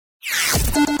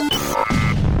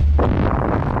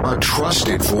A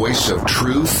trusted voice of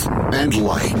truth and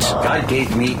light. God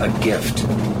gave me a gift.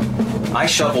 I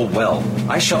shovel well.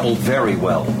 I shovel very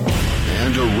well.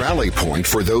 And a rally point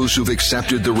for those who've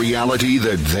accepted the reality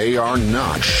that they are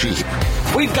not sheep.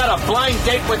 We've got a blind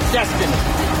date with destiny.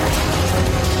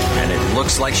 And it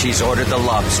looks like she's ordered the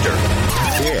lobster.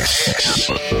 This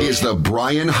is the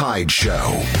Brian Hyde Show.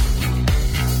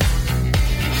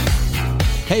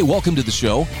 Hey, welcome to the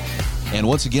show. And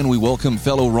once again, we welcome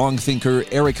fellow wrong thinker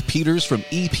Eric Peters from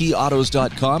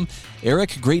EPAutos.com.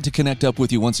 Eric, great to connect up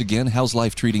with you once again. How's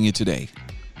life treating you today?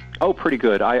 Oh, pretty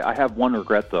good. I have one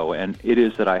regret, though, and it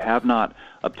is that I have not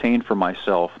obtained for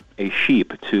myself a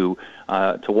sheep to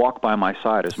walk by my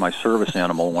side as my service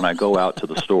animal when I go out to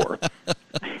the store.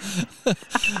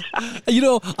 You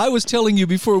know, I was telling you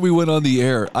before we went on the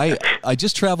air, I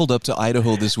just traveled up to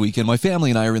Idaho this week, and my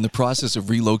family and I are in the process of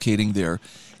relocating there,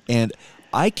 and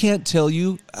I can't tell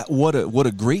you what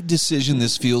a great decision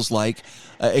this feels like,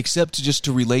 except just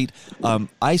to relate.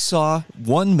 I saw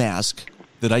one mask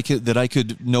that I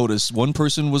could notice. One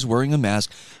person was wearing a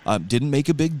mask. Didn't make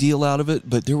a big deal out of it,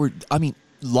 but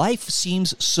life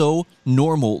seems so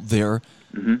normal there.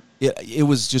 Mm-hmm. It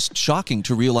was just shocking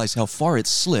to realize how far it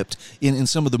slipped in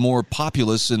some of the more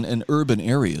populous and urban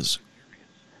areas.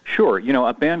 Sure. You know,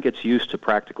 a band gets used to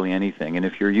practically anything, and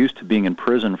if you're used to being in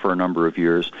prison for a number of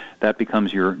years, that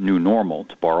becomes your new normal,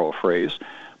 to borrow a phrase.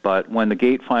 But when the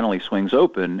gate finally swings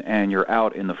open and you're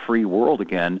out in the free world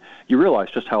again, you realize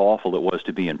just how awful it was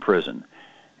to be in prison.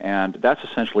 And that's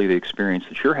essentially the experience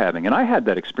that you're having. And I had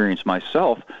that experience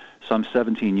myself some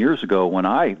 17 years ago when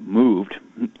I moved,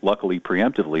 luckily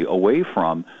preemptively, away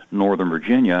from Northern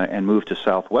Virginia and moved to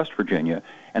Southwest Virginia.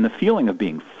 And the feeling of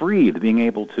being free, being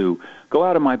able to go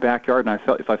out in my backyard, and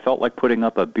if I felt like putting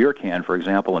up a beer can, for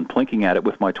example, and plinking at it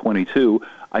with my .22,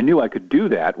 I knew I could do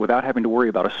that without having to worry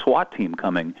about a SWAT team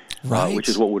coming, right. Which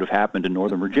is what would have happened in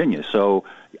Northern Virginia. So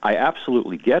I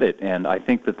absolutely get it, and I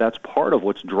think that that's part of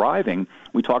what's driving.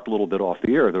 We talked a little bit off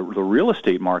the air, the real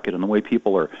estate market and the way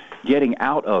people are getting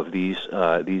out of these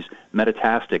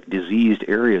metastatic, diseased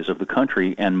areas of the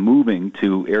country and moving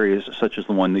to areas such as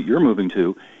the one that you're moving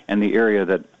to and the area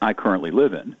that I currently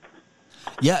live in.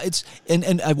 Yeah,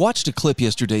 and I watched a clip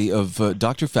yesterday of Pope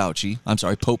Fauci,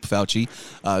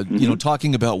 you know,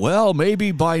 talking about, well,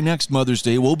 maybe by next Mother's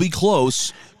Day we'll be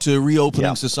close to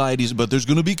reopening societies, but there's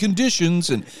going to be conditions,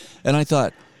 and I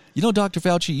thought, you know, Dr.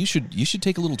 Fauci, you should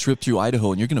take a little trip through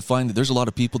Idaho, and you're going to find that there's a lot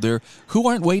of people there who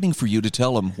aren't waiting for you to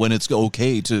tell them when it's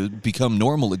okay to become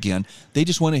normal again. They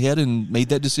just went ahead and made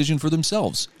that decision for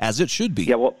themselves, as it should be.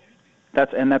 Yeah, well,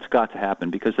 that's got to happen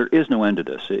because there is no end to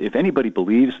this. If anybody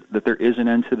believes that there is an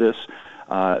end to this,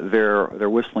 they're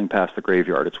whistling past the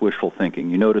graveyard. It's wishful thinking.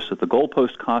 You notice that the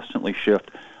goalposts constantly shift.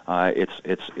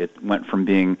 It went from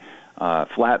being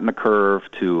flat in the curve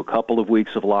to a couple of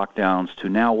weeks of lockdowns to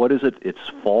now, what is it? It's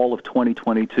fall of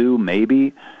 2022,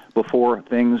 maybe, before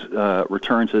things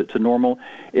return to normal.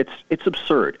 It's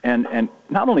absurd. And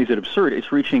not only is it absurd,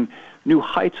 it's reaching new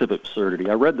heights of absurdity.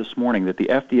 I read this morning that the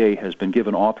FDA has been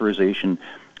given authorization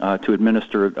to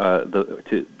administer,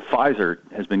 Pfizer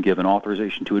has been given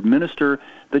authorization to administer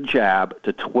the jab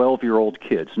to 12-year-old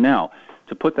kids. Now,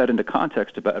 to put that into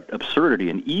context about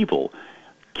absurdity and evil,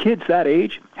 kids that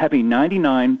age have a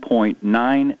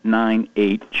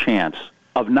 99.998 chance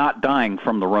of not dying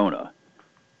from the Rona.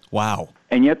 Wow.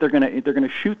 And yet they're going to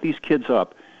shoot these kids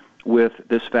up with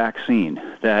this vaccine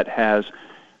that has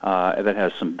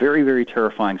some very, very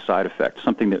terrifying side effects.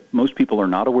 Something that most people are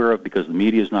not aware of because the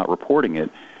media is not reporting it,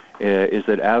 is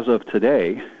that as of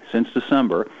today, since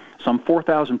December, some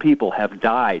 4,000 people have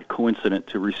died coincident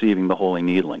to receiving the holy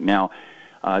needling. Now,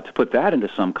 to put that into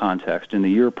some context, in the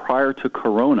year prior to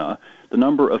Corona, the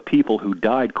number of people who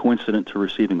died coincident to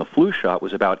receiving the flu shot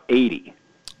was about 80.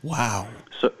 Wow.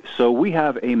 So we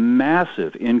have a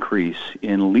massive increase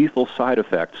in lethal side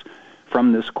effects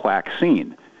from this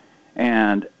quack-scene.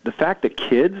 And the fact that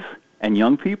kids and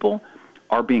young people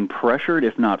are being pressured,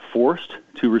 if not forced,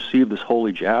 to receive this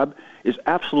holy jab is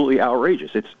absolutely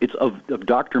outrageous. It's of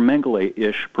Dr.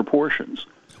 Mengele-ish proportions.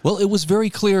 Well, it was very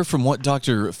clear from what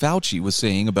Dr. Fauci was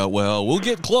saying about, well, we'll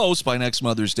get close by next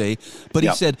Mother's Day. But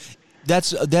he said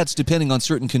that's depending on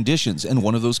certain conditions. And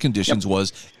one of those conditions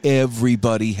was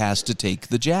everybody has to take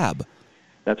the jab.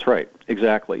 That's right,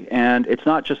 exactly. And it's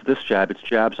not just this jab, it's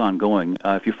jabs ongoing.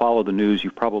 If you follow the news,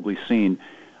 you've probably seen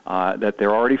that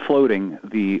they're already floating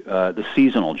the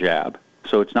seasonal jab.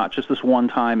 So it's not just this one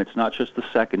time, it's not just the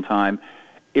second time,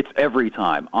 it's every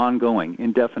time, ongoing,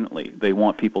 indefinitely. They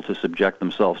want people to subject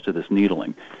themselves to this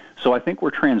needling. So I think we're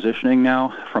transitioning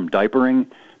now from diapering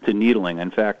to needling.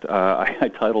 In fact,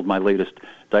 I titled my latest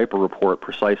diaper report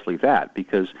precisely that,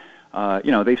 because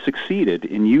they succeeded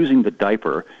in using the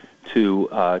diaper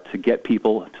to get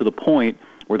people to the point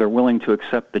where they're willing to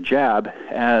accept the jab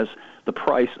as the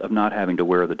price of not having to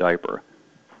wear the diaper.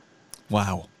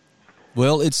 Wow.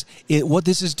 Well, what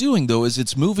this is doing, though, is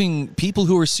it's moving people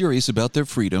who are serious about their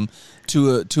freedom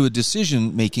to a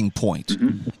decision-making point.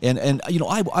 Mm-hmm. And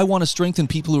I want to strengthen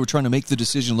people who are trying to make the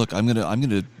decision. Look, I'm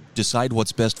gonna decide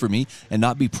what's best for me and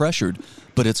not be pressured.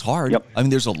 But it's hard. Yep. I mean,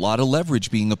 there's a lot of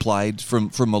leverage being applied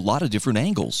from a lot of different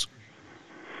angles.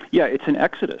 Yeah, it's an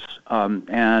exodus,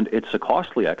 and it's a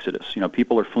costly exodus.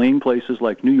 People are fleeing places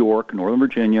like New York, Northern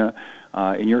Virginia,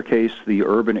 in your case, the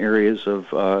urban areas of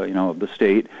the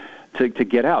state, to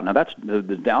get out. Now, that's the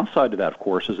downside to that, of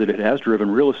course, is that it has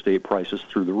driven real estate prices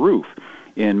through the roof.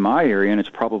 In my area, and it's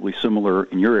probably similar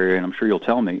in your area, and I'm sure you'll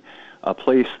tell me, a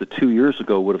place that 2 years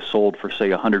ago would have sold for, say,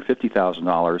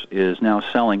 $150,000 is now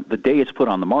selling, the day it's put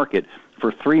on the market,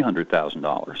 for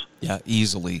 $300,000. Yeah,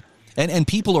 easily. And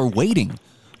people are waiting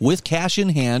with cash in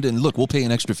hand, and look, we'll pay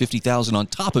an extra $50,000 on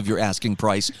top of your asking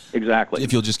price. Exactly.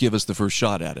 If you'll just give us the first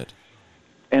shot at it.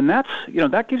 And that's,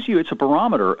 that gives you, it's a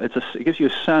barometer, it gives you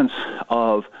a sense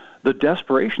of the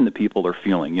desperation that people are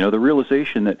feeling, the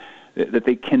realization that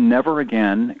they can never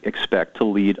again expect to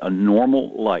lead a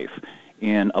normal life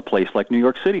in a place like New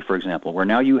York City, for example, where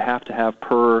now you have to have,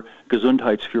 per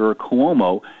Gesundheitsführer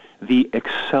Cuomo, the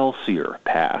Excelsior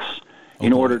Pass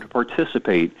in order to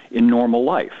participate in normal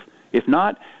life. If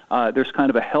not, there's kind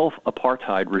of a health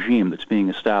apartheid regime that's being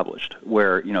established,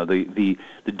 where the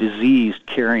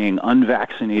disease-carrying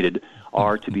unvaccinated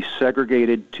are to be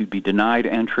segregated, to be denied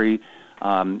entry,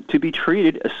 to be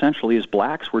treated essentially as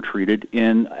blacks were treated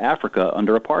in Africa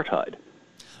under apartheid.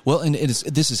 Well, and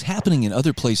this is happening in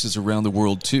other places around the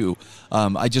world, too.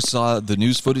 I just saw the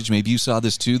news footage. Maybe you saw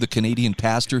this, too. The Canadian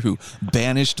pastor who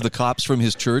banished the cops from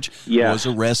his church was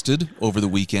arrested over the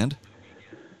weekend.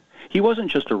 He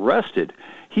wasn't just arrested.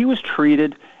 He was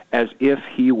treated as if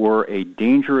he were a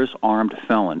dangerous armed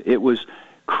felon. It was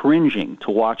cringing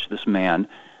to watch this man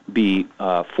be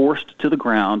forced to the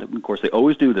ground. Of course, they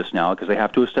always do this now because they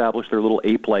have to establish their little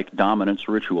ape-like dominance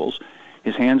rituals.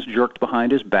 His hands jerked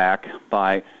behind his back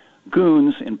by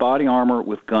goons in body armor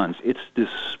with guns. It's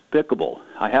despicable.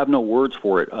 I have no words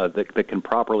for it that can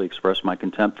properly express my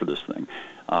contempt for this thing.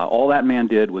 All that man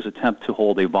did was attempt to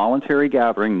hold a voluntary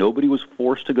gathering. Nobody was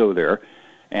forced to go there.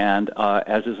 And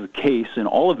as is the case in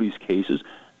all of these cases,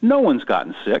 no one's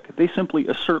gotten sick. They simply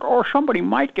assert, somebody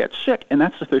might get sick, and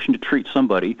that's sufficient to treat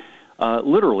somebody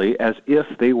literally as if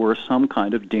they were some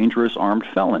kind of dangerous armed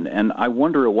felon. And I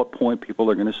wonder at what point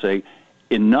people are going to say,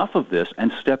 enough of this, and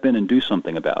step in and do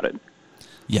something about it.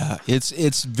 Yeah,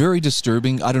 it's very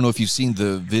disturbing. I don't know if you've seen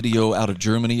the video out of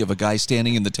Germany of a guy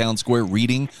standing in the town square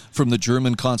reading from the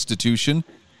German Constitution.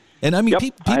 And I mean,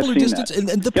 people are distanced,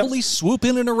 and the police swoop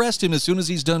in and arrest him as soon as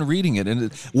he's done reading it.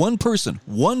 And one person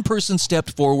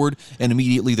stepped forward, and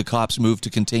immediately the cops moved to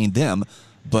contain them.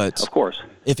 But of course,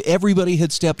 if everybody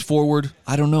had stepped forward,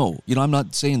 I don't know. I'm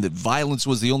not saying that violence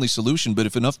was the only solution, but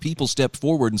if enough people stepped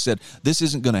forward and said, this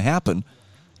isn't going to happen,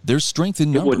 there's strength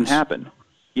in numbers. It wouldn't happen.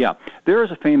 Yeah. There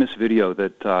is a famous video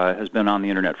that has been on the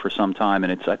internet for some time,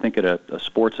 and it's, I think, at a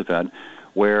sports event,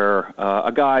 where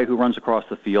a guy who runs across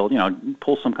the field,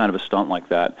 pulls some kind of a stunt like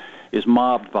that, is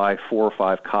mobbed by 4 or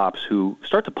 5 cops who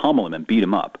start to pummel him and beat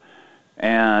him up.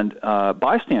 And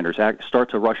bystanders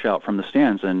start to rush out from the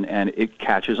stands, and it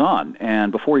catches on.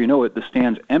 And before you know it, the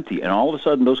stand's empty, and all of a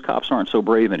sudden those cops aren't so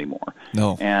brave anymore.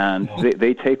 No. And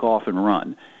they take off and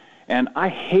run. And I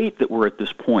hate that we're at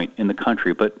this point in the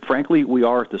country, but frankly, we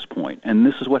are at this point, and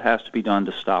this is what has to be done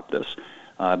to stop this.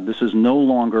 This is no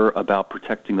longer about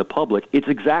protecting the public. It's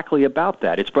exactly about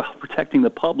that. It's about protecting the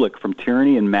public from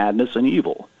tyranny and madness and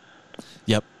evil.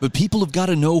 Yep, but people have got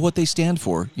to know what they stand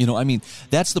for.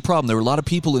 That's the problem. There are a lot of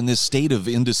people in this state of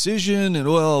indecision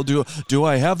and, well, do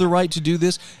I have the right to do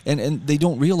this? And they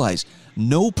don't realize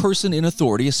no person in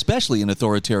authority, especially an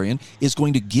authoritarian, is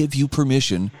going to give you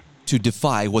permission to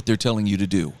defy what they're telling you to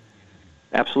do.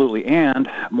 Absolutely. And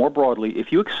more broadly,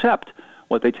 if you accept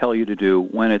what they tell you to do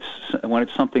when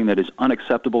it's something that is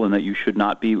unacceptable and that you should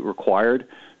not be required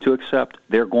to accept,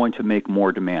 they're going to make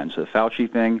more demands. The Fauci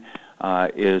thing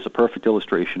is a perfect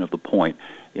illustration of the point.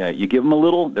 You give them a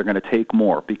little, they're going to take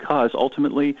more, because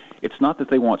ultimately it's not that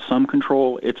they want some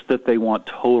control, it's that they want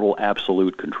total,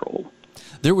 absolute control.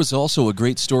 There was also a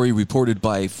great story reported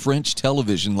by French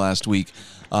television last week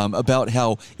about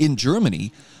how in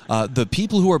Germany, the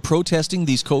people who are protesting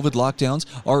these COVID lockdowns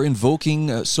are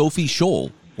invoking Sophie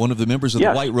Scholl, one of the members of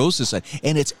Yes. the White Rose Society,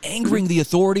 and it's angering the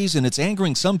authorities, and it's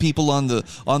angering some people on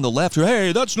the left.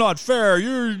 Hey, that's not fair.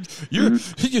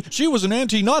 She was an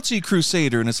anti-Nazi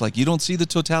crusader, and it's like, you don't see the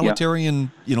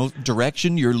totalitarian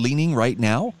direction you're leaning right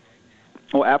now.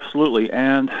 Oh, absolutely.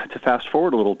 And to fast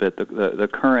forward a little bit, the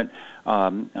current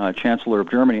Chancellor of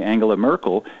Germany, Angela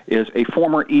Merkel, is a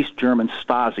former East German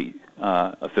Stasi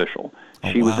official.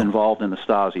 She was involved in the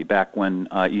Stasi back when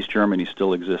East Germany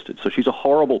still existed. So she's a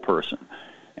horrible person.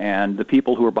 And the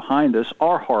people who are behind this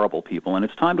are horrible people, and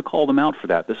it's time to call them out for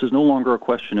that. This is no longer a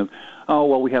question of, oh,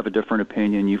 well, we have a different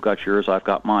opinion. You've got yours, I've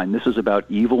got mine. This is about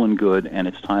evil and good, and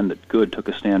it's time that good took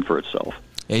a stand for itself.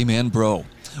 Amen, bro.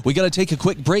 We got to take a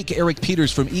quick break. Eric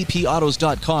Peters from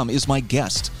EPAutos.com is my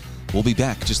guest. We'll be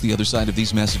back just the other side of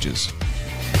these messages.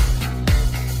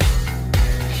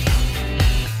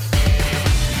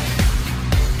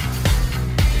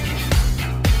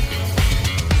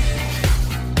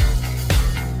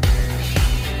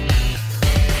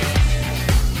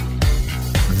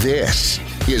 This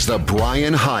is The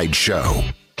Brian Hyde Show.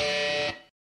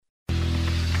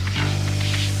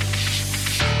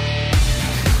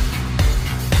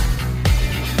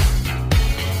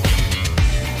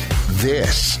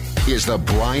 This is The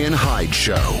Brian Hyde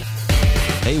Show.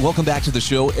 Hey, welcome back to the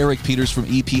show. Eric Peters from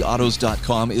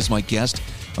EPAutos.com is my guest.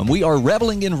 We are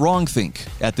reveling in wrongthink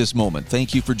at this moment.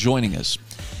 Thank you for joining us.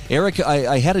 Eric,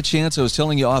 I had a chance, I was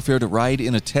telling you off air, to ride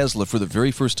in a Tesla for the very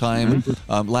first time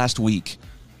last week.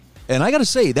 And I got to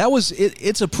say,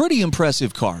 it's a pretty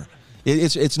impressive car.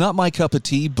 It's not my cup of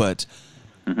tea, but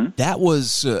that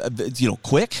was,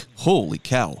 quick. Holy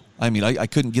cow. I mean, I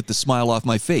couldn't get the smile off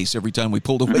my face every time we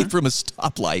pulled away from a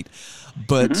stoplight.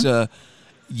 But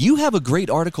you have a great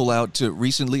article out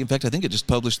recently. In fact, I think it just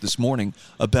published this morning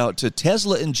about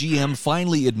Tesla and GM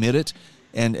finally admit it.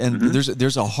 And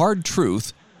there's a hard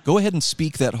truth. Go ahead and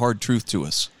speak that hard truth to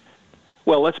us.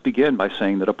 Well, let's begin by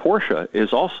saying that a Porsche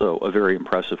is also a very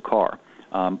impressive car.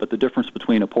 But the difference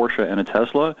between a Porsche and a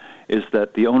Tesla is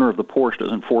that the owner of the Porsche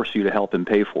doesn't force you to help him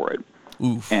pay for it.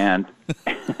 Oof. And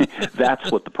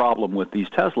that's what the problem with these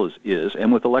Teslas is,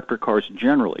 and with electric cars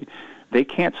generally. They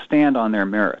can't stand on their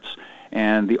merits.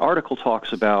 And the article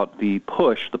talks about the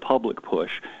push, the public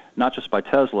push, not just by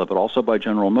Tesla, but also by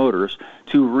General Motors,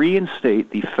 to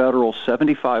reinstate the federal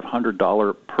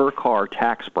 $7,500 per car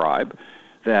tax bribe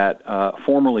that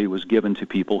formerly was given to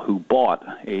people who bought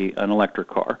an electric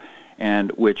car,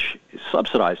 and which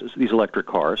subsidizes these electric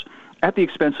cars at the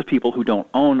expense of people who don't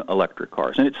own electric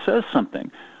cars. And it says something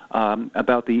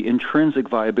about the intrinsic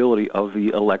viability of the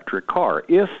electric car.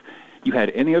 If you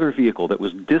had any other vehicle that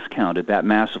was discounted that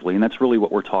massively, and that's really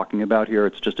what we're talking about here,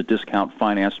 it's just a discount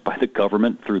financed by the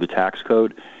government through the tax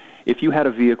code. If you had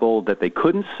a vehicle that they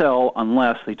couldn't sell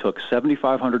unless they took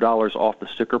 $7,500 off the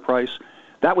sticker price,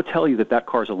 that would tell you that that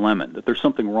car's a lemon, that there's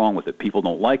something wrong with it. People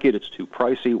don't like it, it's too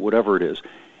pricey, whatever it is.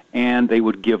 And they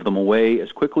would give them away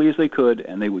as quickly as they could,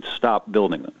 and they would stop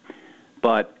building them.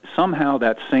 But somehow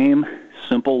that same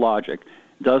simple logic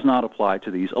does not apply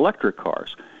to these electric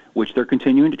cars, which they're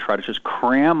continuing to try to just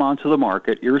cram onto the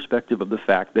market, irrespective of the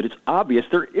fact that it's obvious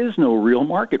there is no real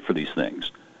market for these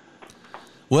things.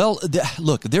 Well,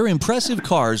 look, they're impressive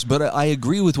cars, but I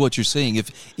agree with what you're saying.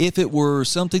 If it were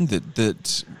something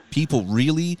that people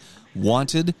really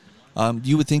wanted,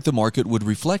 you would think the market would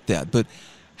reflect that. But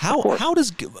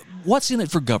what's in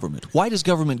it for government? Why does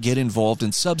government get involved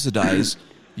and subsidize,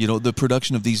 the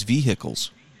production of these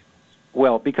vehicles?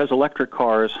 Well, because electric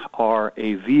cars are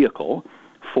a vehicle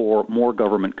for more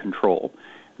government control.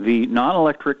 The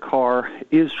non-electric car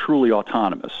is truly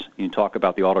autonomous. You talk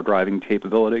about the auto-driving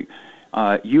capability.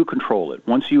 You control it.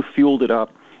 Once you've fueled it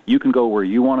up, you can go where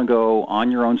you want to go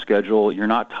on your own schedule. You're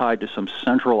not tied to some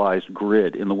centralized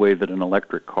grid in the way that an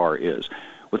electric car is.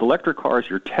 With electric cars,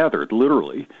 you're tethered,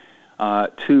 literally,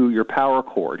 to your power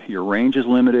cord. Your range is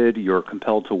limited. You're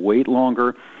compelled to wait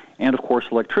longer. And, of course,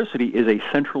 electricity is a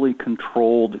centrally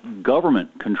controlled,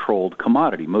 government-controlled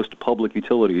commodity. Most public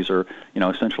utilities are,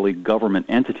 essentially government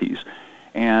entities.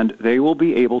 And they will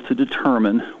be able to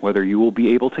determine whether you will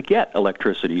be able to get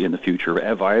electricity in the future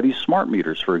via these smart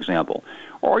meters, for example.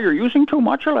 Or you're using too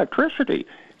much electricity.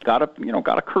 Got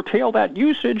to curtail that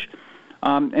usage.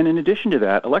 And in addition to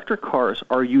that, electric cars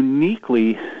are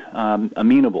uniquely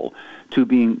amenable to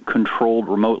being controlled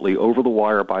remotely over the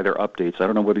wire by their updates. I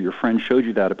don't know whether your friend showed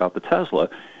you that about the Tesla,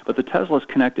 but the Tesla is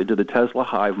connected to the Tesla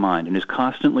Hive Mind and is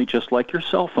constantly, just like your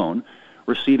cell phone,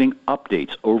 receiving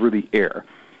updates over the air.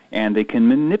 And they can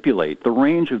manipulate the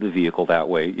range of the vehicle that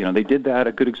way. They did that.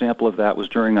 A good example of that was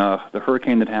during the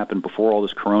hurricane that happened before all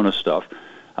this corona stuff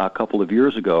a couple of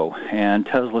years ago. And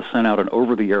Tesla sent out an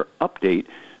over-the-air update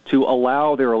to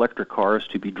allow their electric cars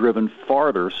to be driven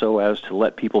farther so as to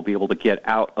let people be able to get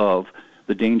out of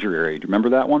the danger area. Do you remember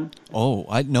that one? Oh,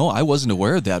 I wasn't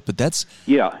aware of that, but that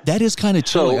is kind of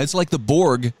chilling. So, it's like the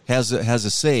Borg has a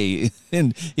say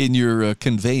in your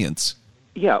conveyance.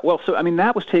 Yeah, well, so, I mean,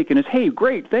 that was taken as, hey,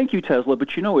 great, thank you, Tesla, but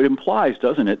it implies,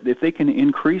 doesn't it, if they can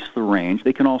increase the range,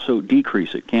 they can also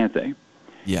decrease it, can't they?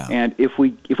 Yeah. And if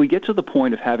we get to the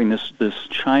point of having this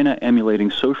China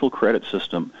emulating social credit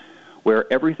system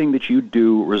where everything that you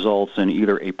do results in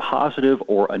either a positive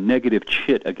or a negative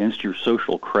chit against your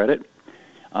social credit,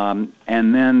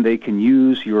 and then they can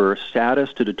use your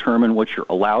status to determine what you're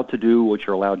allowed to do, what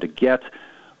you're allowed to get,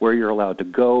 where you're allowed to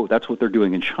go. That's what they're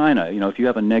doing in China. If you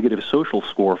have a negative social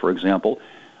score, for example,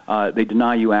 they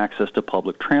deny you access to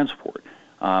public transport.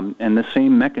 And the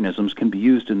same mechanisms can be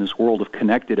used in this world of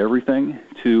connected everything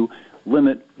to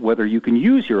limit whether you can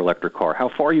use your electric car, how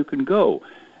far you can go.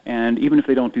 And even if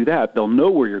they don't do that, they'll know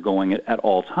where you're going at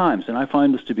all times. And I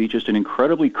find this to be just an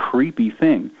incredibly creepy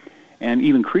thing. And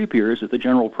even creepier is that the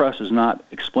general press is not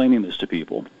explaining this to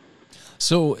people.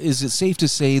 So is it safe to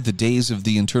say the days of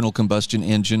the internal combustion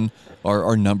engine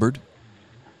are numbered?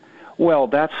 Well,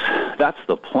 that's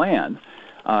the plan.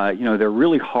 They're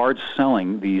really hard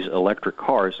selling these electric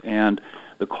cars, and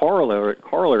the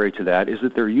corollary to that is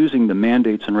that they're using the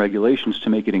mandates and regulations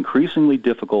to make it increasingly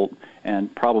difficult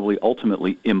and probably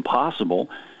ultimately impossible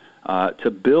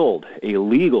to build a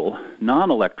legal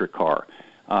non-electric car.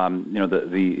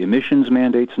 The emissions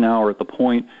mandates now are at the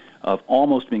point of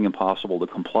almost being impossible to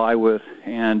comply with,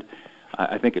 and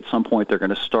I think at some point they're going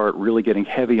to start really getting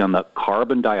heavy on the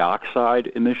carbon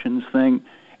dioxide emissions thing.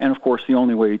 And of course, the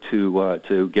only way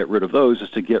to get rid of those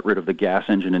is to get rid of the gas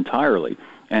engine entirely.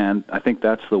 And I think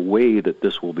that's the way that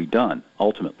this will be done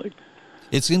ultimately.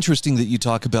 It's interesting that you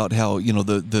talk about how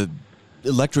the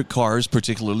electric cars,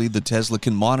 particularly the Tesla,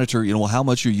 can monitor how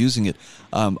much you're using it.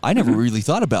 I never really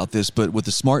thought about this, but with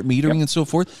the smart metering and so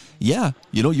forth,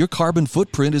 your carbon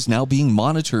footprint is now being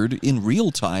monitored in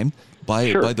real time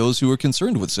by those who are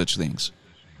concerned with such things.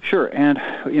 Sure, and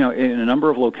in a number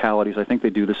of localities, I think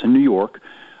they do this in New York.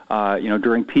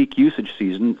 During peak usage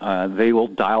season, they will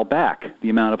dial back the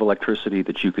amount of electricity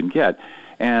that you can get.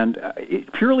 And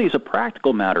it purely as a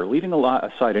practical matter, leaving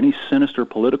aside any sinister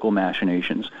political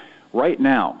machinations, right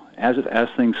now, as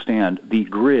things stand, the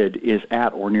grid is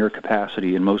at or near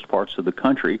capacity in most parts of the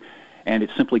country, and it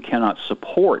simply cannot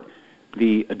support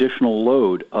the additional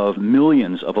load of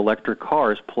millions of electric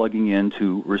cars plugging in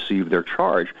to receive their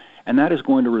charge. And that is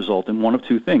going to result in one of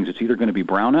two things. It's either going to be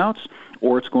brownouts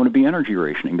or it's going to be energy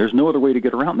rationing. There's no other way to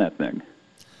get around that thing.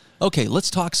 Okay, let's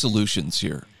talk solutions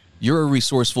here. You're a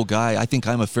resourceful guy. I think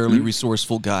I'm a fairly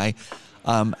resourceful guy.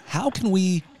 How can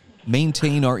we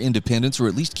maintain our independence or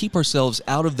at least keep ourselves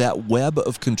out of that web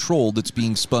of control that's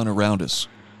being spun around us?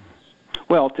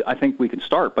 Well, I think we can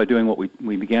start by doing what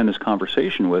we began this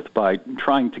conversation with, by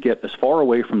trying to get as far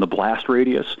away from the blast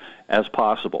radius as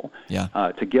possible,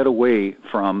 to get away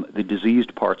from the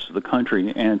diseased parts of the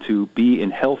country and to be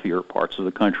in healthier parts of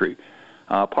the country,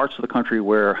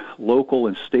 where local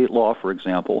and state law, for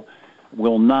example,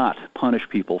 will not punish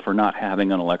people for not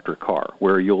having an electric car,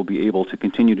 where you'll be able to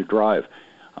continue to drive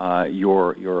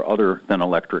your other than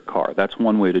electric car. That's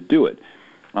one way to do it.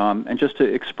 And just to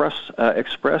express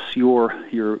your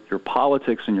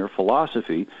politics and your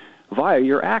philosophy via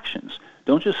your actions.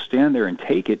 Don't just stand there and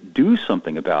take it. Do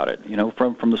something about it.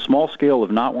 From the small scale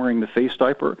of not wearing the face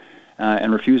diaper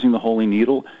and refusing the holy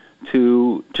needle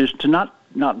to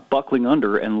not buckling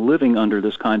under and living under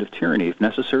this kind of tyranny. If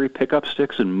necessary, pick up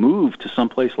sticks and move to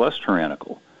someplace less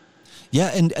tyrannical. Yeah,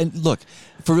 and look,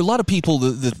 for a lot of people,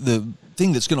 the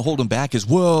thing that's going to hold them back is,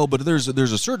 but there's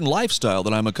a certain lifestyle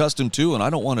that I'm accustomed to, and I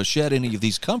don't want to shed any of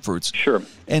these comforts. Sure.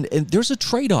 And there's a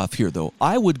trade-off here, though.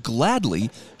 I would gladly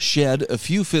shed a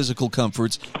few physical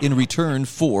comforts in return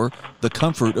for the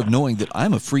comfort of knowing that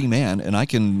I'm a free man and I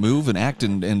can move and act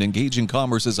and engage in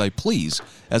commerce as I please,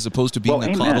 as opposed to being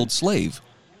a coddled slave.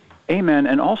 Amen.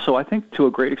 And also, I think to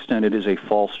a great extent it is a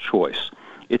false choice.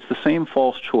 It's the same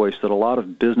false choice that a lot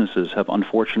of businesses have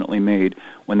unfortunately made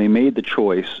when they made the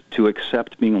choice to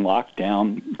accept being locked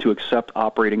down, to accept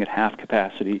operating at half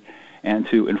capacity, and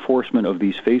to enforcement of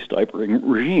these face diapering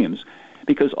regimes,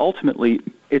 because ultimately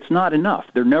it's not enough.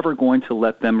 They're never going to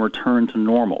let them return to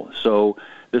normal. So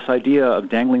this idea of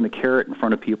dangling the carrot in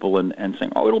front of people and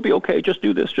saying, it'll be okay, just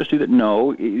do this, just do that.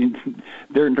 No,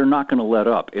 they're not going to let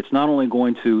up. It's not only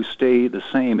going to stay the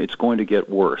same, it's going to get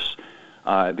worse.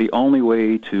 The only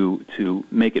way to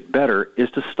make it better is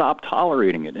to stop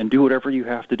tolerating it and do whatever you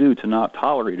have to do to not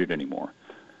tolerate it anymore.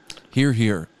 Hear,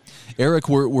 hear. Eric,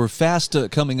 we're fast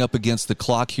coming up against the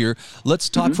clock here. Let's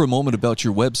talk for a moment about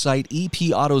your website,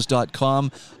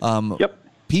 epautos.com. Yep.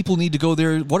 People need to go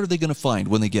there. What are they going to find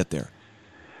when they get there?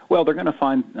 Well, they're going to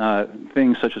find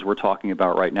things such as we're talking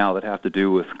about right now that have to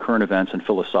do with current events and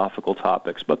philosophical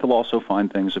topics, but they'll also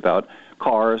find things about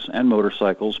cars and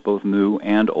motorcycles, both new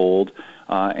and old,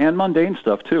 and mundane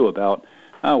stuff, too, about,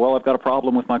 well, I've got a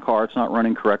problem with my car. It's not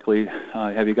running correctly.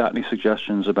 Have you got any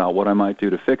suggestions about what I might do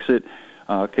to fix it?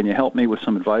 Can you help me with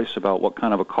some advice about what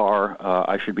kind of a car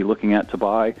I should be looking at to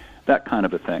buy? That kind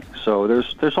of a thing. So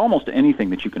there's almost anything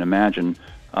that you can imagine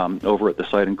over at the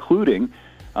site, including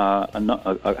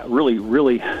a really,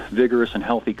 really vigorous and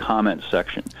healthy comment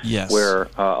section, where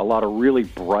a lot of really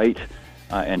bright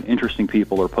and interesting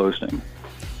people are posting.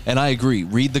 And I agree.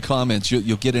 Read the comments.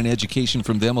 You'll get an education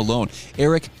from them alone.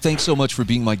 Eric, thanks so much for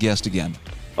being my guest again.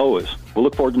 Always. We'll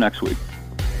look forward to next week.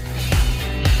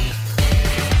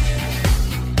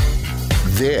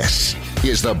 This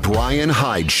is The Brian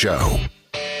Hyde Show.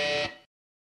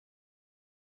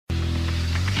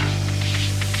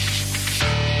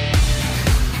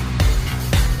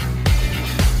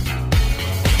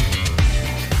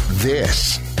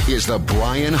 This is The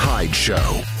Brian Hyde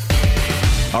Show.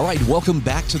 All right, welcome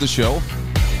back to the show.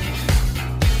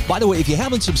 By the way, if you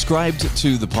haven't subscribed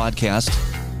to the podcast,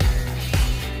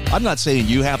 I'm not saying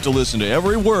you have to listen to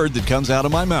every word that comes out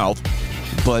of my mouth,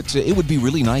 but it would be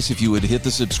really nice if you would hit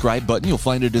the subscribe button. You'll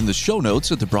find it in the show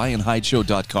notes at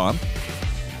thebrianhydeshow.com.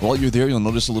 While you're there, you'll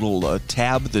notice a little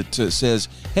tab that says,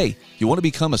 hey, you want to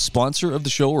become a sponsor of the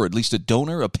show, or at least a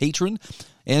donor, a patron?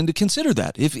 And consider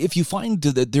that. If you find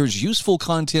that there's useful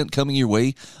content coming your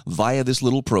way via this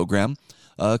little program,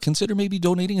 consider maybe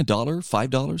donating $1, $5,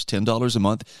 $10 a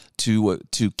month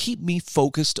to keep me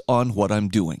focused on what I'm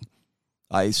doing.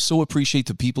 I so appreciate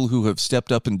the people who have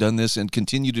stepped up and done this and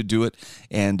continue to do it,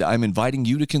 and I'm inviting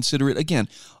you to consider it, again,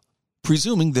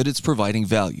 presuming that it's providing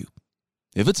value.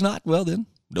 If it's not, well then,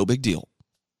 no big deal.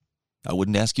 I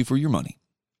wouldn't ask you for your money.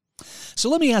 So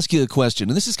let me ask you a question,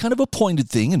 and this is kind of a pointed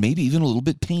thing and maybe even a little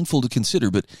bit painful to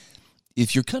consider, but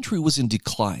if your country was in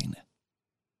decline,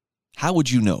 how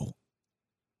would you know?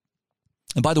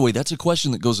 And by the way, that's a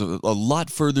question that goes a lot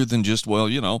further than just, well,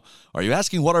 you know, are you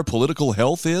asking what our political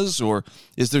health is, or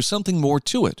is there something more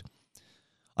to it?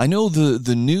 I know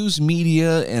the news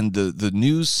media and the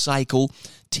news cycle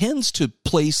tends to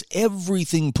place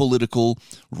everything political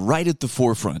right at the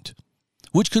forefront,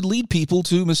 which could lead people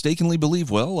to mistakenly believe,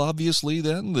 well, obviously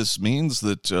then this means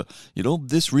that,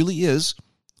 this really is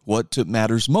what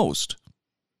matters most.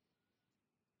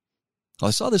 I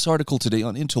saw this article today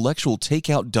on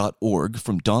intellectualtakeout.org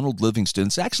from Donald Livingston.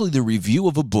 It's actually the review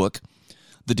of a book,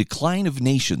 The Decline of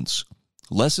Nations,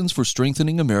 Lessons for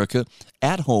Strengthening America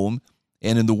at Home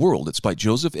and in the World. It's by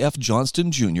Joseph F.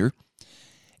 Johnston, Jr.,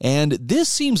 and this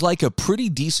seems like a pretty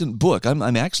decent book.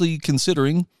 I'm actually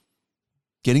considering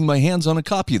getting my hands on a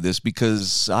copy of this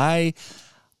because I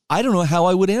don't know how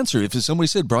I would answer. If somebody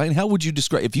said, Brian, how would you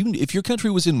describe, if your country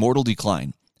was in mortal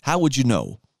decline, how would you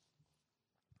know?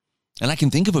 And I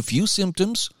can think of a few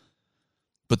symptoms,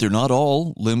 but they're not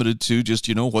all limited to just,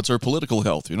 what's our political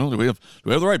health? Do we have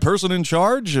the right person in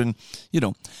charge? And,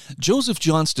 Joseph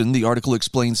Johnston, the article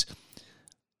explains,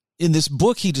 in this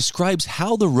book, he describes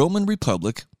how the Roman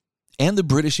Republic and the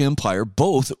British Empire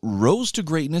both rose to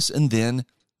greatness and then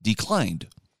declined.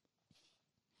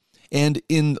 And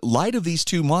in light of these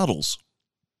two models,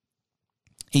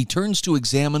 he turns to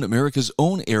examine America's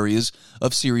own areas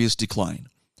of serious decline.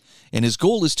 And his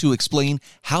goal is to explain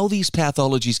how these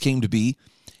pathologies came to be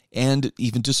and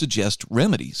even to suggest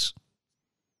remedies.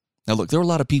 Now, look, there are a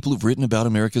lot of people who've written about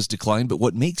America's decline, but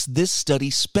what makes this study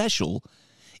special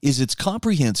is its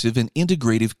comprehensive and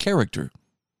integrative character.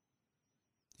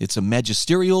 It's a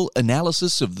magisterial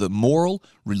analysis of the moral,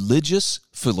 religious,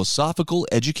 philosophical,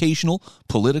 educational,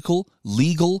 political,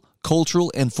 legal, cultural,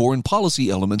 and foreign policy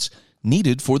elements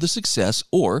needed for the success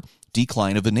or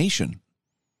decline of a nation.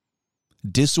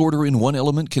 Disorder in one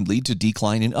element can lead to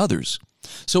decline in others.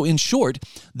 So in short,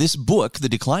 this book, The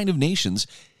Decline of Nations,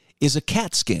 is a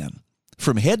CAT scan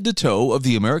from head to toe of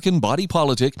the American body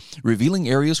politic, revealing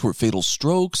areas where fatal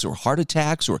strokes or heart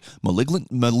attacks or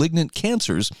malignant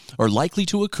cancers are likely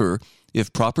to occur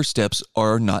if proper steps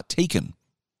are not taken.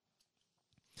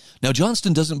 Now,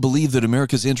 Johnston doesn't believe that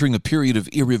America is entering a period of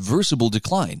irreversible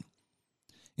decline.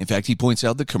 In fact, he points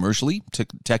out that commercially,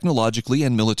 technologically,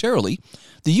 and militarily,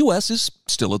 the U.S. is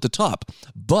still at the top.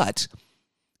 But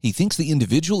he thinks the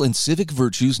individual and civic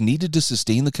virtues needed to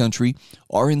sustain the country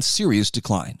are in serious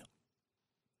decline.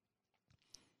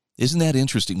 Isn't that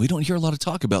interesting? We don't hear a lot of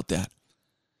talk about that.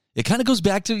 It kind of goes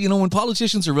back to, when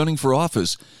politicians are running for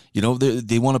office,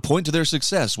 they want to point to their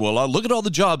success. Well, look at all the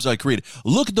jobs I created.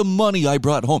 Look at the money I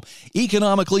brought home.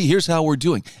 Economically, here's how we're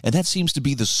doing. And that seems to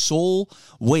be the sole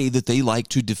way that they like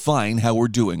to define how we're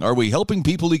doing. Are we helping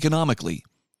people economically?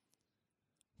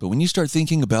 But when you start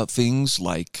thinking about things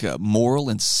like moral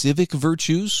and civic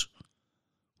virtues,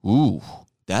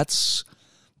 that's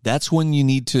when you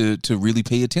need to really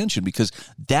pay attention, because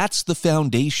that's the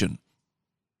foundation.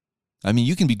 I mean,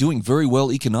 you can be doing very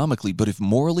well economically, but if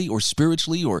morally or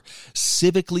spiritually or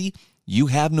civically you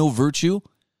have no virtue,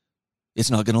 it's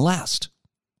not going to last.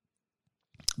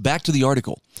 Back to the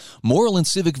article. Moral and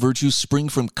civic virtues spring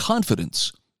from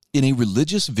confidence in a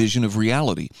religious vision of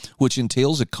reality, which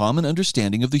entails a common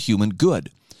understanding of the human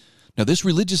good. Now, this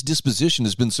religious disposition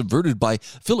has been subverted by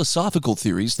philosophical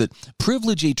theories that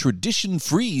privilege a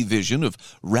tradition-free vision of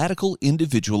radical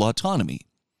individual autonomy.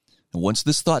 And once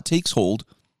this thought takes hold,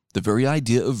 the very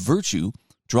idea of virtue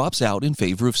drops out in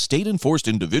favor of state-enforced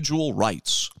individual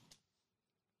rights.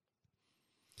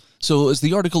 So, as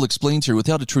the article explains here,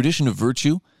 without a tradition of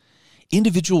virtue,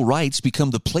 individual rights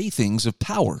become the playthings of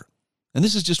power. And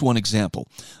this is just one example.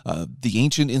 The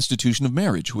ancient institution of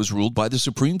marriage was ruled by the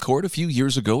Supreme Court a few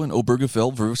years ago in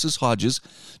Obergefell versus Hodges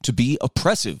to be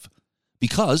oppressive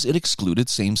because it excluded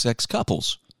same-sex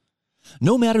couples.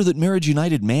 No matter that marriage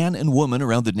united man and woman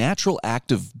around the natural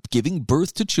act of giving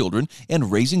birth to children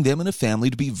and raising them in a family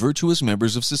to be virtuous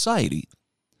members of society.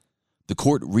 The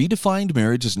court redefined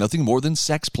marriage as nothing more than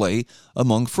sex play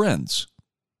among friends.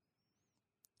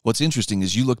 What's interesting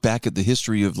is you look back at the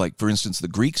history of, like, for instance, the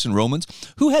Greeks and Romans,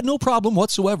 who had no problem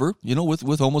whatsoever,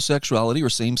 with homosexuality or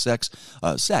same-sex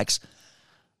sex,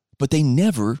 but they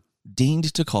never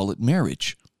deigned to call it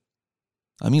marriage.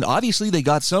 I mean, obviously they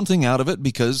got something out of it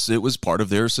because it was part of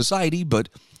their society, but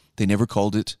they never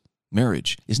called it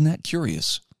marriage. Isn't that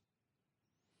curious?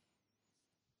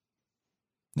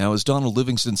 Now, as Donald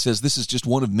Livingston says, this is just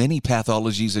one of many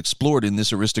pathologies explored in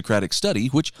this aristocratic study,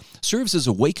 which serves as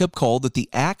a wake-up call that the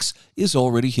axe is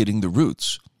already hitting the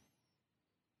roots.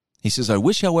 He says, I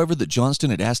wish, however, that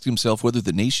Johnston had asked himself whether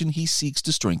the nation he seeks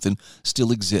to strengthen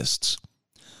still exists.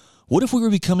 What if we were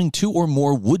becoming two or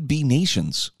more would-be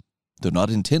nations? Though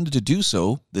not intended to do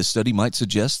so, this study might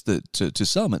suggest that, to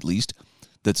some at least,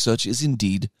 that such is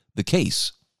indeed the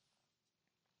case.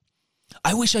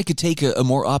 I wish I could take a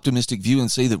more optimistic view and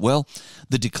say that, well,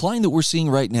 the decline that we're seeing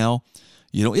right now,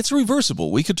 it's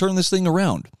reversible. We could turn this thing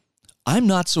around. I'm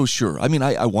not so sure. I mean,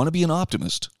 I want to be an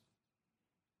optimist,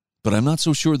 but I'm not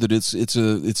so sure that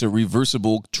it's a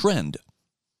reversible trend.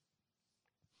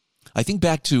 I think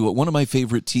back to one of my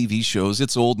favorite TV shows.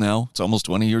 It's old now. It's almost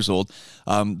 20 years old.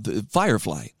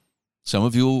 Firefly. Some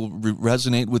of you will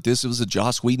resonate with this. It was a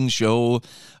Joss Whedon show,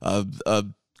 a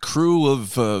crew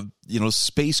of,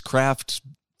 spacecraft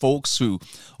folks who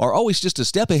are always just a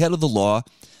step ahead of the law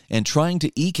and trying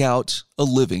to eke out a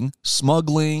living,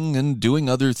 smuggling and doing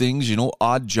other things,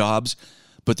 odd jobs,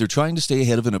 but they're trying to stay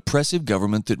ahead of an oppressive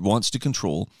government that wants to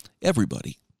control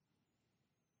everybody.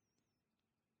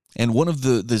 And one of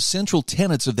the central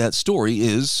tenets of that story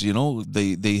is,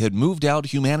 they had moved out,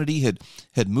 humanity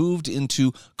had moved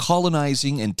into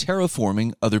colonizing and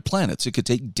terraforming other planets. It could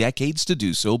take decades to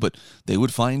do so, but they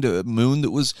would find a moon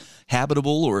that was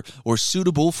habitable or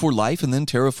suitable for life and then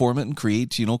terraform it and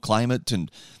create, climate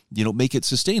and, make it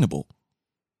sustainable.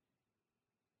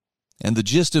 And the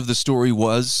gist of the story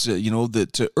was,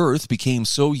 that Earth became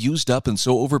so used up and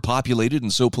so overpopulated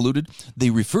and so polluted, they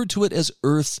referred to it as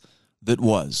Earth that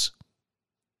was.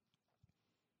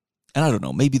 And I don't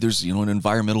know, maybe there's, an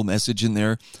environmental message in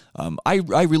there. I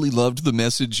really loved the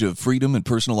message of freedom and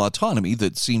personal autonomy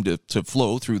that seemed to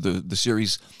flow through the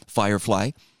series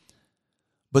Firefly.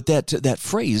 But that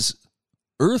phrase,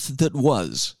 Earth that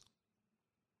was,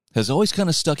 has always kind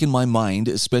of stuck in my mind,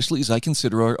 especially as I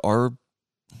consider our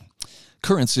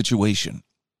current situation.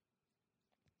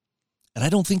 And I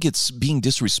don't think it's being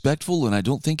disrespectful, and I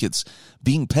don't think it's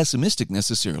being pessimistic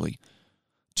necessarily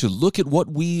to look at what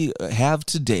we have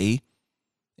today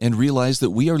and realize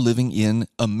that we are living in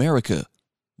America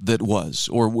that was,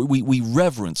 or we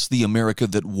reverence the America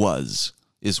that was,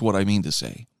 is what I mean to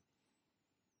say.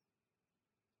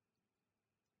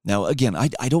 Now, again,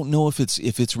 I don't know if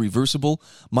it's reversible.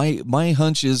 My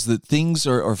hunch is that things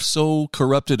are so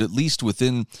corrupted, at least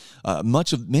within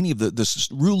many of the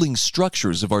ruling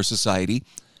structures of our society.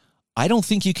 I don't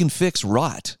think you can fix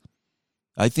rot.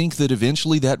 I think that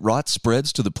eventually that rot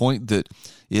spreads to the point that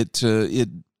it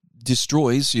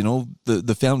destroys,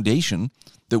 the foundation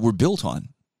that we're built on.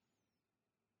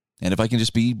 And if I can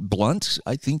just be blunt,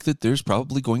 I think that there's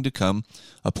probably going to come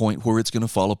a point where it's going to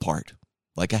fall apart.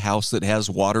 like a house that has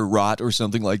water rot or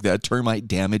something like that, termite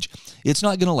damage, it's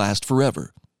not going to last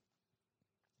forever.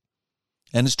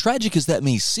 And as tragic as that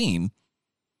may seem,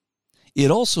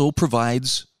 it also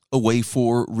provides a way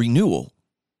for renewal.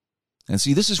 And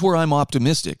see, this is where I'm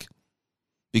optimistic,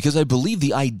 because I believe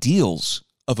the ideals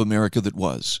of America that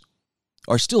was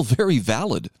are still very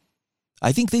valid.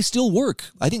 I think they still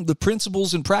work. I think the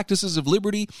principles and practices of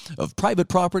liberty, of private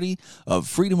property, of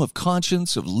freedom of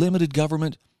conscience, of limited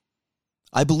government,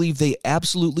 I believe they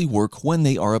absolutely work when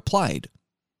they are applied.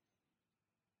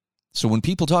 So when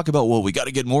people talk about, well, we got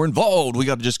to get more involved, we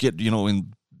got to just get,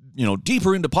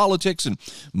 deeper into politics and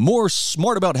more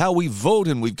smart about how we vote,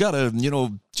 and we've got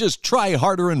to, just try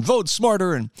harder and vote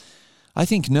smarter. And I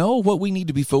think, no, what we need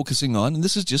to be focusing on, and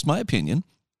this is just my opinion,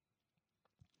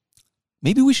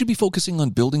 maybe we should be focusing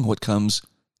on building what comes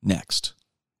next.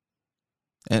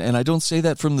 And I don't say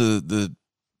that from the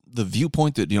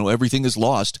viewpoint that, everything is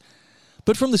lost,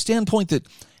 but from the standpoint that,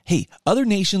 hey, other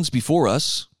nations before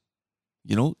us,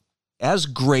 as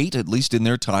great, at least in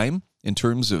their time, in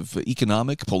terms of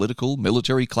economic, political,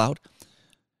 military clout,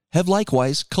 have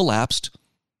likewise collapsed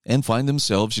and find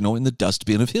themselves, in the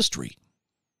dustbin of history.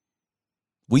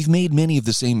 We've made many of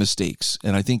the same mistakes,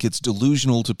 and I think it's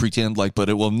delusional to pretend like, but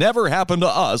it will never happen to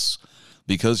us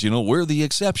because, we're the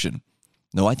exception.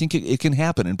 No, I think it can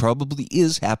happen, and probably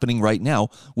is happening right now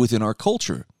within our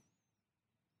culture.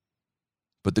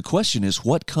 But the question is,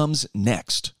 what comes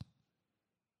next?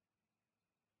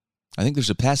 I think there's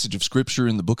a passage of Scripture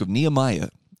in the book of Nehemiah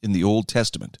in the Old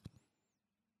Testament.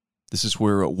 This is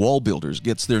where wall builders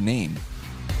gets their name.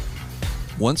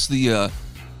 Once the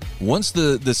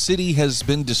city has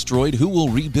been destroyed, who will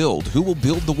rebuild? Who will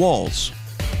build the walls?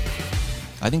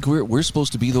 I think we're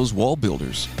supposed to be those wall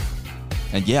builders.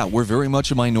 And yeah, we're very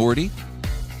much a minority.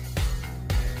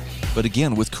 But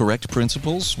again, with correct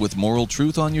principles, with moral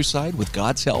truth on your side, with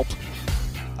God's help,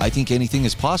 I think anything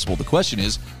is possible. The question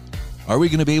is, are we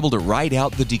going to be able to ride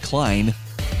out the decline?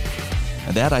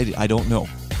 And that I don't know.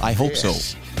 I hope so.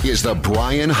 This is the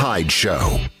Brian Hyde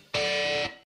Show.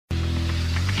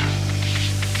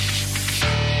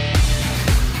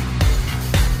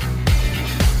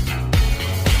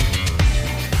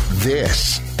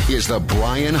 This is the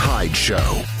Brian Hyde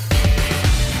Show.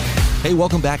 Hey,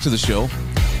 welcome back to the show.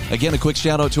 Again, a quick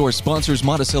shout out to our sponsors,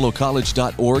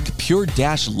 MonticelloCollege.org,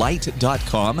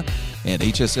 Pure-Light.com, and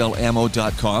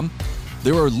HSLammo.com.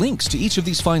 There are links to each of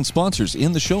these fine sponsors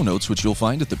in the show notes, which you'll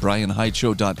find at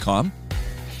thebrianhydeshow.com.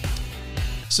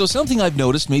 So something I've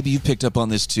noticed, maybe you've picked up on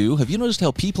this too, have you noticed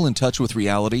how people in touch with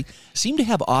reality seem to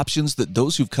have options that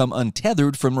those who've come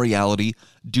untethered from reality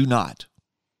do not?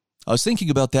 I was thinking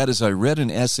about that as I read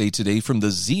an essay today from the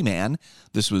Z-Man.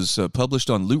 This was published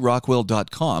on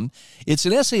LouRockwell.com. It's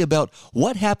an essay about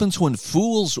what happens when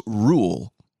fools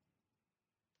rule.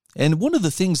 And one of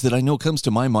the things that I know comes to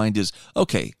my mind is,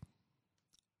 okay,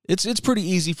 it's pretty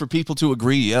easy for people to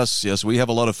agree, yes, we have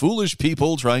a lot of foolish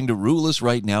people trying to rule us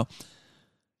right now.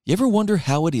 You ever wonder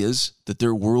how it is that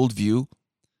their worldview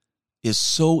is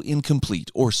so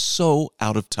incomplete or so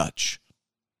out of touch?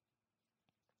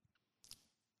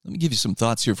 Let me give you some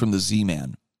thoughts here from the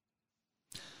Z-Man.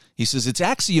 He says, it's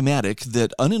axiomatic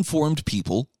that uninformed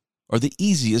people are the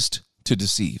easiest to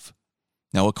deceive.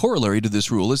 Now, a corollary to this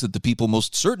rule is that the people are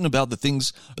most certain about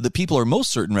things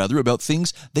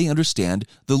they understand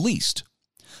the least.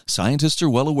 Scientists are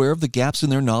well aware of the gaps in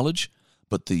their knowledge,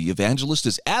 but the evangelist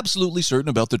is absolutely certain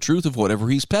about the truth of whatever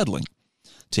he's peddling.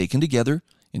 Taken together,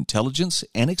 intelligence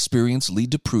and experience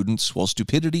lead to prudence, while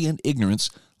stupidity and ignorance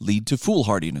lead to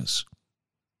foolhardiness.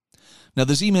 Now,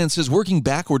 the Z-Man says, working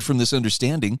backward from this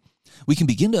understanding, we can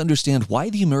begin to understand why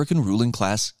the American ruling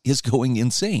class is going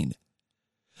insane.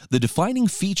 The defining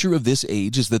feature of this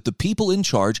age is that the people in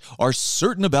charge are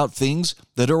certain about things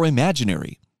that are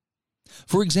imaginary.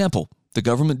 For example, the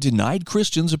government denied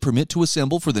Christians a permit to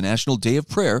assemble for the National Day of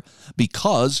Prayer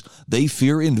because they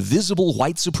fear invisible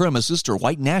white supremacists or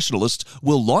white nationalists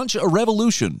will launch a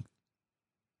revolution.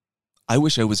 I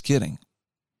wish I was kidding.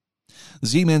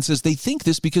 Z-Man says they think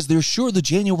this because they're sure the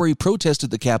January protest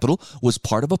at the Capitol was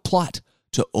part of a plot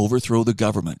to overthrow the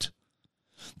government.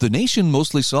 The nation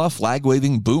mostly saw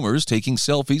flag-waving boomers taking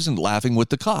selfies and laughing with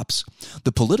the cops.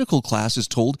 The political class is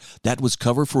told that was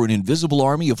cover for an invisible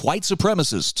army of white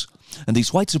supremacists. And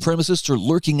these white supremacists are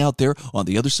lurking out there on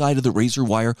the other side of the razor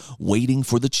wire, waiting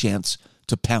for the chance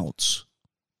to pounce.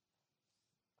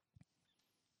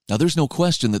 Now, there's no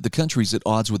question that the country's at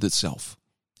odds with itself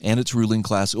and its ruling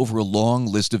class over a long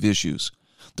list of issues.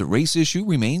 The race issue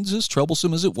remains as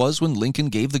troublesome as it was when Lincoln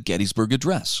gave the Gettysburg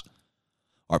Address.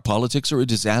 Our politics are a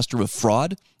disaster of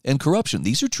fraud and corruption.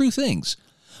 These are true things.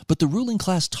 but the ruling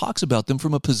class talks about them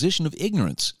from a position of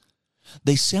ignorance.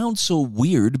 They sound so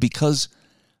weird because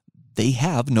they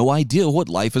have no idea what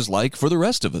life is like for the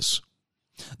rest of us.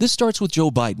 This starts with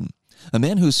Joe Biden, a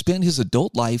man who spent his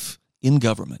adult life in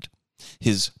government.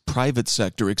 His private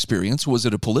sector experience was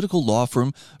at a political law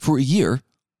firm for a year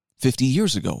 50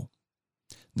 years ago.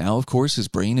 Now, of course, his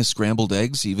brain is scrambled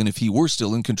eggs. Even if he were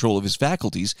still in control of his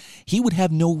faculties, he would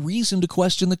have no reason to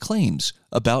question the claims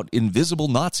about invisible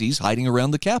Nazis hiding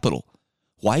around the Capitol.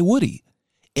 Why would he?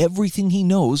 Everything he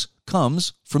knows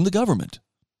comes from the government.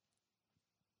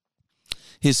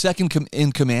 His second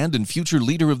in command and future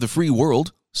leader of the free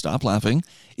world, stop laughing,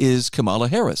 is Kamala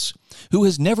Harris, who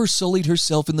has never sullied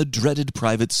herself in the dreaded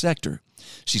private sector.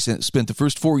 She spent the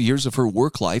first 4 years of her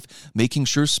work life making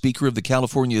sure Speaker of the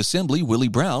California Assembly, Willie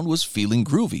Brown, was feeling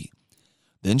groovy.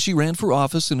 Then she ran for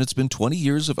office, and it's been 20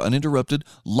 years of uninterrupted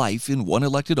life in one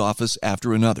elected office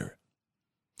after another.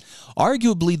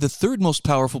 Arguably, the third most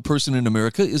powerful person in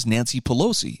America is Nancy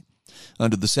Pelosi.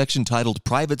 Under the section titled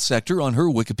Private Sector on her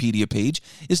Wikipedia page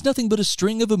is nothing but a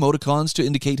string of emoticons to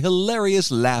indicate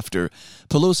hilarious laughter.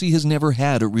 Pelosi has never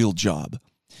had a real job.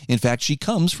 In fact, she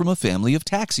comes from a family of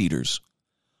tax eaters.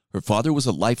 Her father was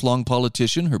a lifelong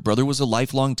politician. Her brother was a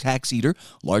lifelong tax eater,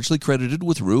 largely credited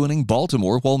with ruining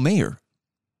Baltimore while mayor.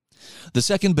 The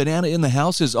second banana in the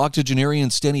House is octogenarian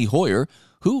Steny Hoyer,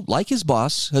 who, like his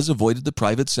boss, has avoided the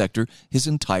private sector his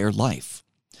entire life.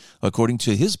 According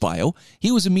to his bio,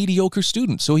 he was a mediocre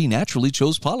student, so he naturally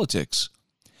chose politics.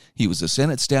 He was a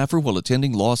Senate staffer while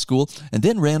attending law school and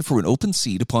then ran for an open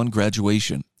seat upon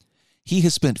graduation. He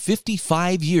has spent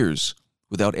 55 years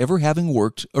without ever having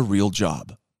worked a real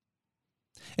job.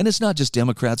 And it's not just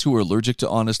Democrats who are allergic to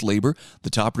honest labor. The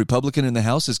top Republican in the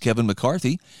House is Kevin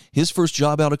McCarthy. His first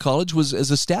job out of college was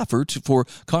as a staffer for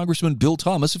Congressman Bill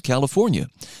Thomas of California.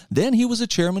 Then he was a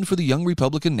chairman for the Young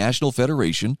Republican National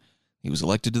Federation. He was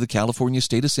elected to the California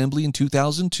State Assembly in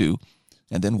 2002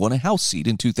 and then won a House seat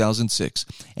in 2006.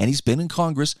 And he's been in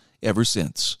Congress ever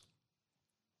since.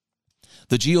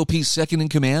 The GOP's second in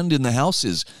command in the House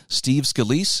is Steve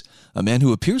Scalise, a man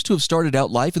who appears to have started out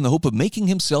life in the hope of making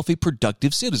himself a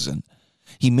productive citizen.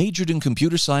 He majored in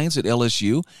computer science at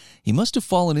LSU. He must have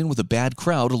fallen in with a bad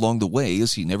crowd along the way,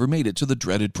 as he never made it to the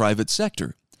dreaded private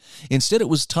sector. Instead, it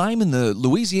was time in the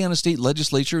Louisiana State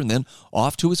Legislature and then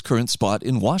off to his current spot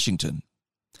in Washington.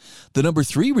 The number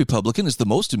 3 Republican is the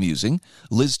most amusing.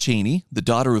 Liz Cheney, the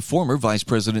daughter of former Vice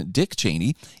President Dick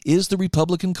Cheney, is the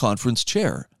Republican conference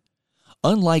chair.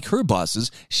 Unlike her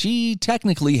bosses, she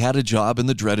technically had a job in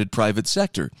the dreaded private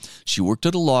sector. She worked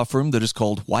at a law firm that is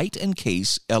called White &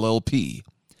 Case, LLP.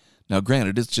 Now,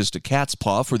 granted, it's just a cat's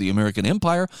paw for the American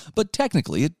empire, but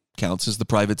technically it counts as the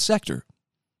private sector.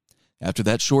 After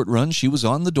that short run, she was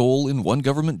on the dole in one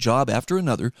government job after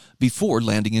another before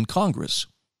landing in Congress.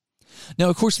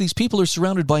 Now, of course, these people are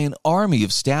surrounded by an army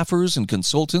of staffers and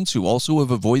consultants who also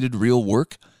have avoided real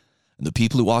work. And the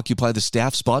people who occupy the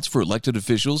staff spots for elected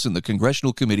officials in the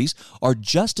congressional committees are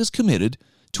just as committed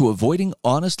to avoiding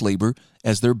honest labor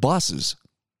as their bosses.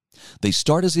 They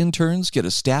start as interns, get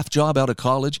a staff job out of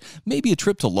college, maybe a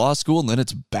trip to law school, and then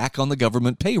it's back on the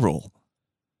government payroll.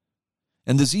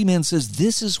 And the Z-Man says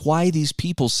this is why these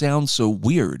people sound so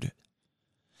weird.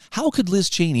 How could Liz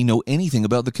Cheney know anything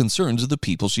about the concerns of the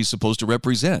people she's supposed to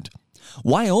represent?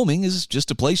 Wyoming is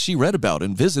just a place she read about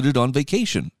and visited on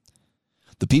vacation.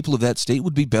 The people of that state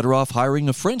would be better off hiring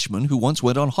a Frenchman who once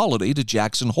went on holiday to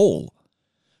Jackson Hole.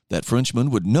 That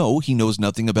Frenchman would know he knows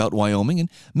nothing about Wyoming and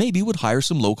maybe would hire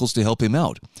some locals to help him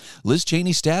out. Liz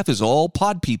Cheney's staff is all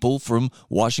pod people from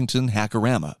Washington,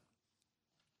 Hackarama.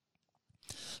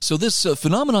 So this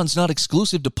phenomenon's not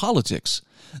exclusive to politics.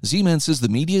 Z-Man says the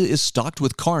media is stocked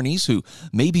with carnies who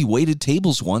maybe waited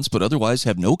tables once but otherwise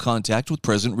have no contact with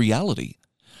present reality.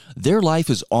 Their life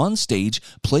is on stage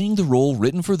playing the role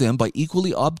written for them by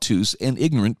equally obtuse and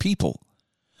ignorant people.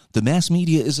 The mass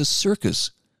media is a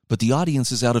circus, but the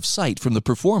audience is out of sight from the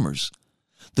performers.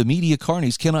 The media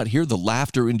carnies cannot hear the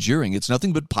laughter and jeering. It's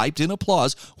nothing but piped-in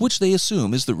applause, which they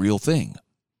assume is the real thing.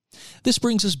 This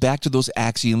brings us back to those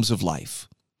axioms of life.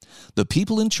 The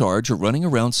people in charge are running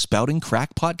around spouting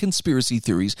crackpot conspiracy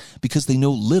theories because they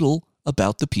know little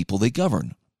about the people they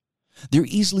govern. They're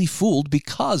easily fooled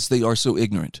because they are so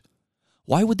ignorant.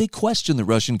 Why would they question the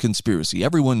Russian conspiracy?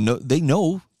 Everyone they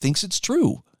know thinks it's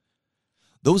true.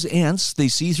 Those ants they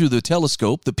see through the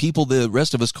telescope, the people the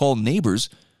rest of us call neighbors,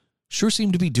 sure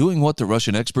seem to be doing what the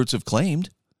Russian experts have claimed.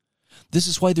 This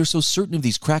is why they're so certain of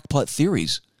these crackpot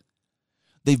theories.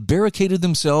 They've barricaded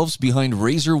themselves behind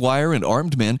razor wire and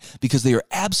armed men because they are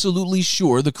absolutely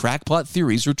sure the crackpot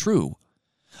theories are true.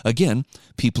 Again,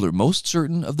 people are most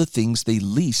certain of the things they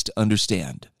least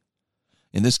understand.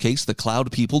 In this case, the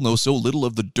cloud people know so little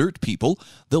of the dirt people,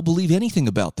 they'll believe anything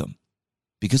about them,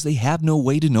 because they have no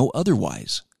way to know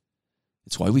otherwise.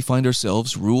 It's why we find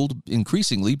ourselves ruled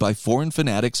increasingly by foreign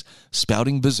fanatics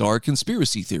spouting bizarre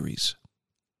conspiracy theories.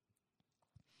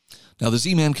 Now, the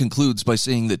Z-Man concludes by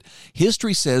saying that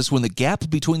history says when the gap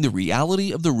between the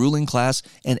reality of the ruling class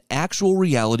and actual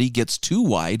reality gets too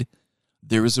wide,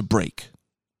 there is a break.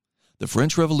 The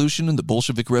French Revolution and the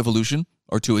Bolshevik Revolution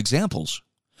are two examples.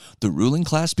 The ruling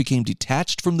class became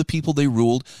detached from the people they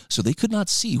ruled, so they could not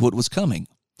see what was coming.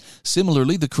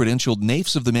 Similarly, the credentialed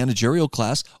naifs of the managerial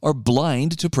class are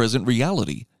blind to present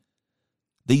reality.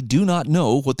 They do not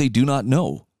know what they do not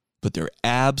know, but they're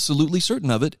absolutely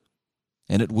certain of it,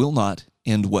 and it will not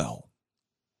end well.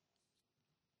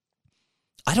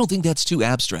 I don't think that's too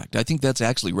abstract. I think that's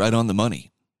actually right on the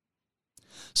money.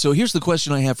 So here's the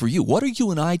question I have for you. What are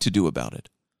you and I to do about it?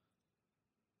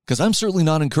 Because I'm certainly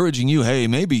not encouraging you, hey,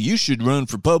 maybe you should run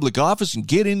for public office and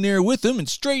get in there with them and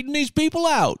straighten these people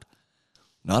out.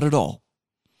 Not at all.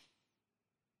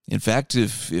 In fact,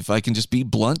 if I can just be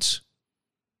blunt,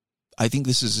 I think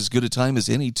this is as good a time as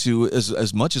any to,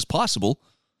 as much as possible,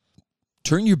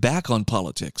 turn your back on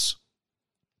politics.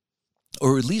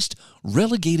 Or at least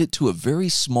relegate it to a very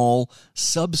small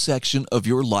subsection of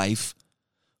your life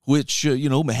which,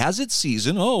 has its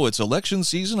season. Oh, it's election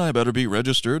season. I better be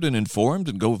registered and informed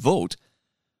and go vote.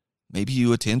 Maybe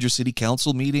you attend your city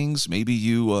council meetings. Maybe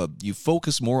you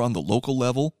focus more on the local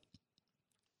level.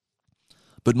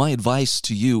 But my advice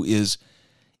to you is,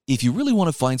 if you really want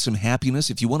to find some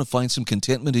happiness, if you want to find some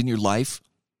contentment in your life,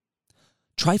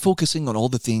 try focusing on all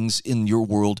the things in your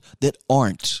world that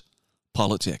aren't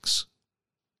politics.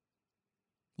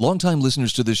 Longtime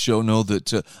listeners to this show know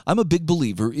that I'm a big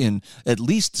believer in at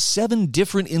least 7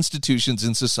 different institutions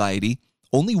in society,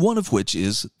 only one of which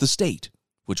is the state,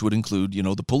 which would include,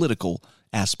 the political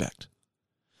aspect.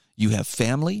 You have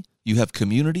family, you have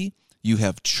community, you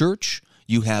have church,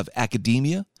 you have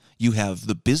academia, you have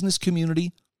the business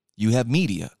community, you have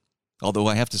media. Although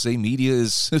I have to say, media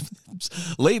is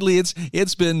lately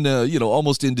it's been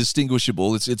almost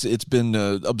indistinguishable. It's been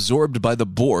absorbed by the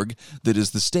Borg that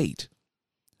is the state.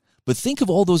 But think of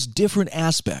all those different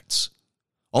aspects,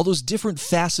 all those different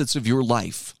facets of your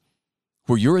life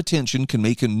where your attention can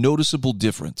make a noticeable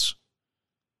difference.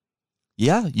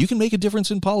 Yeah, you can make a difference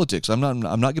in politics. I'm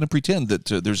not going to pretend that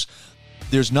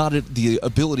there's not the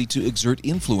ability to exert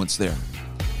influence there.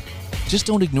 Just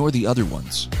don't ignore the other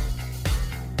ones.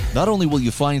 Not only will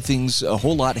you find things a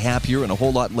whole lot happier and a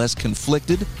whole lot less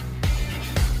conflicted,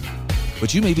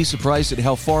 but you may be surprised at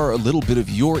how far a little bit of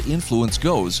your influence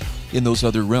goes in those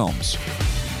other realms.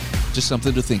 Just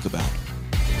something to think about.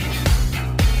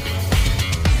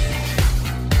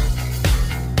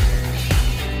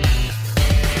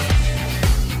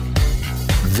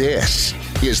 This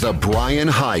is The Brian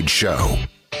Hyde Show.